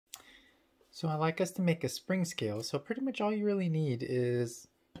So I like us to make a spring scale, so pretty much all you really need is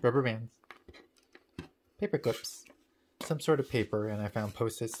rubber bands, paper clips, some sort of paper, and I found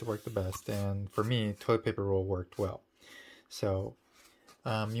Post-its to work the best, and for me, toilet paper roll worked well. So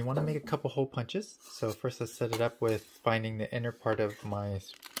you want to make a couple hole punches. So first let's set it up with finding the inner part of my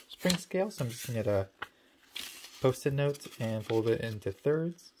spring scale. So I'm just going to get a Post-it note and fold it into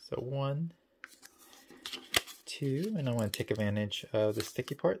thirds. So 1, 2, and I want to take advantage of the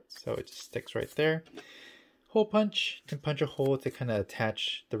sticky part, so it just sticks right there. Hole punch, and punch a hole to kind of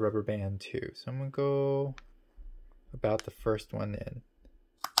attach the rubber band to. So I'm going to go about the first one in.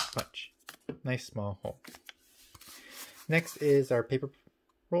 Punch. Nice small hole. Next is our paper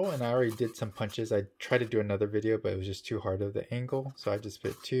roll, and I already did some punches. I tried to do another video, but it was just too hard of the angle, so I just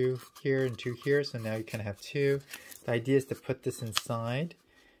put 2 here and 2 here, so now you kind of have 2. The idea is to put this inside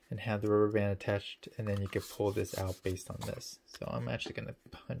and have the rubber band attached, and then you can pull this out based on this. So I'm actually going to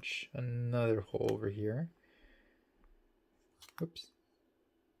punch another hole over here. Oops.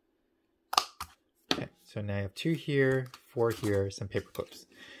 Okay, so now I have 2 here, 4 here, some paper clips.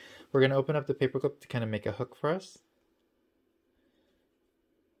 We're going to open up the paper clip to kind of make a hook for us.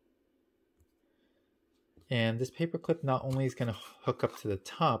 And this paper clip not only is going to hook up to the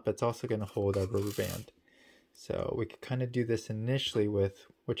top, it's also going to hold our rubber band. So we could kind of do this initially with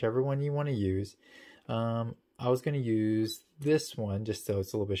whichever one you want to use. I was going to use this one just so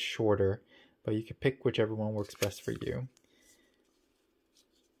it's a little bit shorter, but you can pick whichever one works best for you.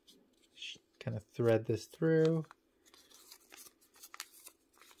 Kind of thread this through.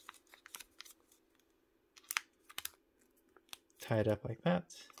 Tie it up like that.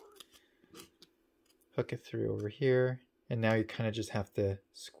 Hook it through over here, and now you kind of just have to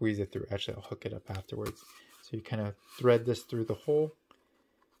squeeze it through. Actually, I'll hook it up afterwards. So you kind of thread this through the hole,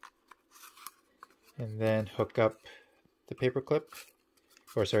 and then hook up the paper clip,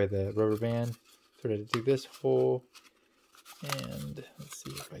 or sorry, the rubber band, thread it through this hole, and let's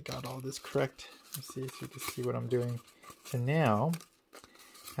see if I got all this correct. Let's see if you can see what I'm doing. So now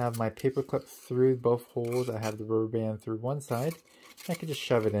I have my paper clip through both holes. I have the rubber band through one side. I can just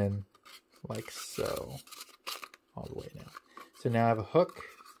shove it in like so, all the way now. So now I have a hook,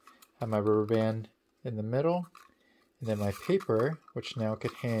 I have my rubber band in the middle, and then my paper, which now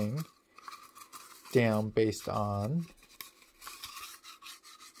could hang down based on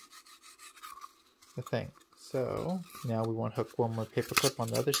the thing. So now we want to hook one more paper clip on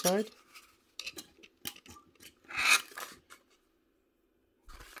the other side.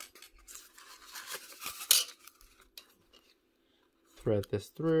 Thread this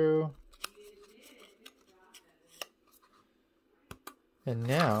through. And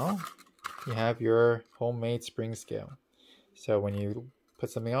now you have your homemade spring scale. So when you put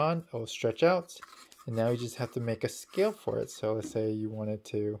something on, it will stretch out, and now you just have to make a scale for it. So let's say you wanted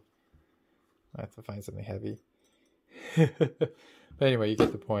to, I have to find something heavy. But anyway, you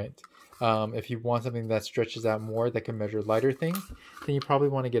get the point. If you want something that stretches out more, that can measure lighter things, then you probably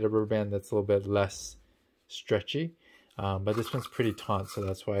want to get a rubber band that's a little bit less stretchy. But this one's pretty taut, so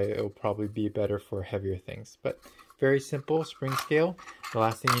that's why it'll probably be better for heavier things. But very simple spring scale. The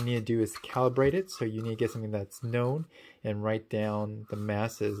last thing you need to do is calibrate it, so you need to get something that's known and write down the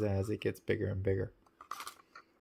masses as it gets bigger and bigger.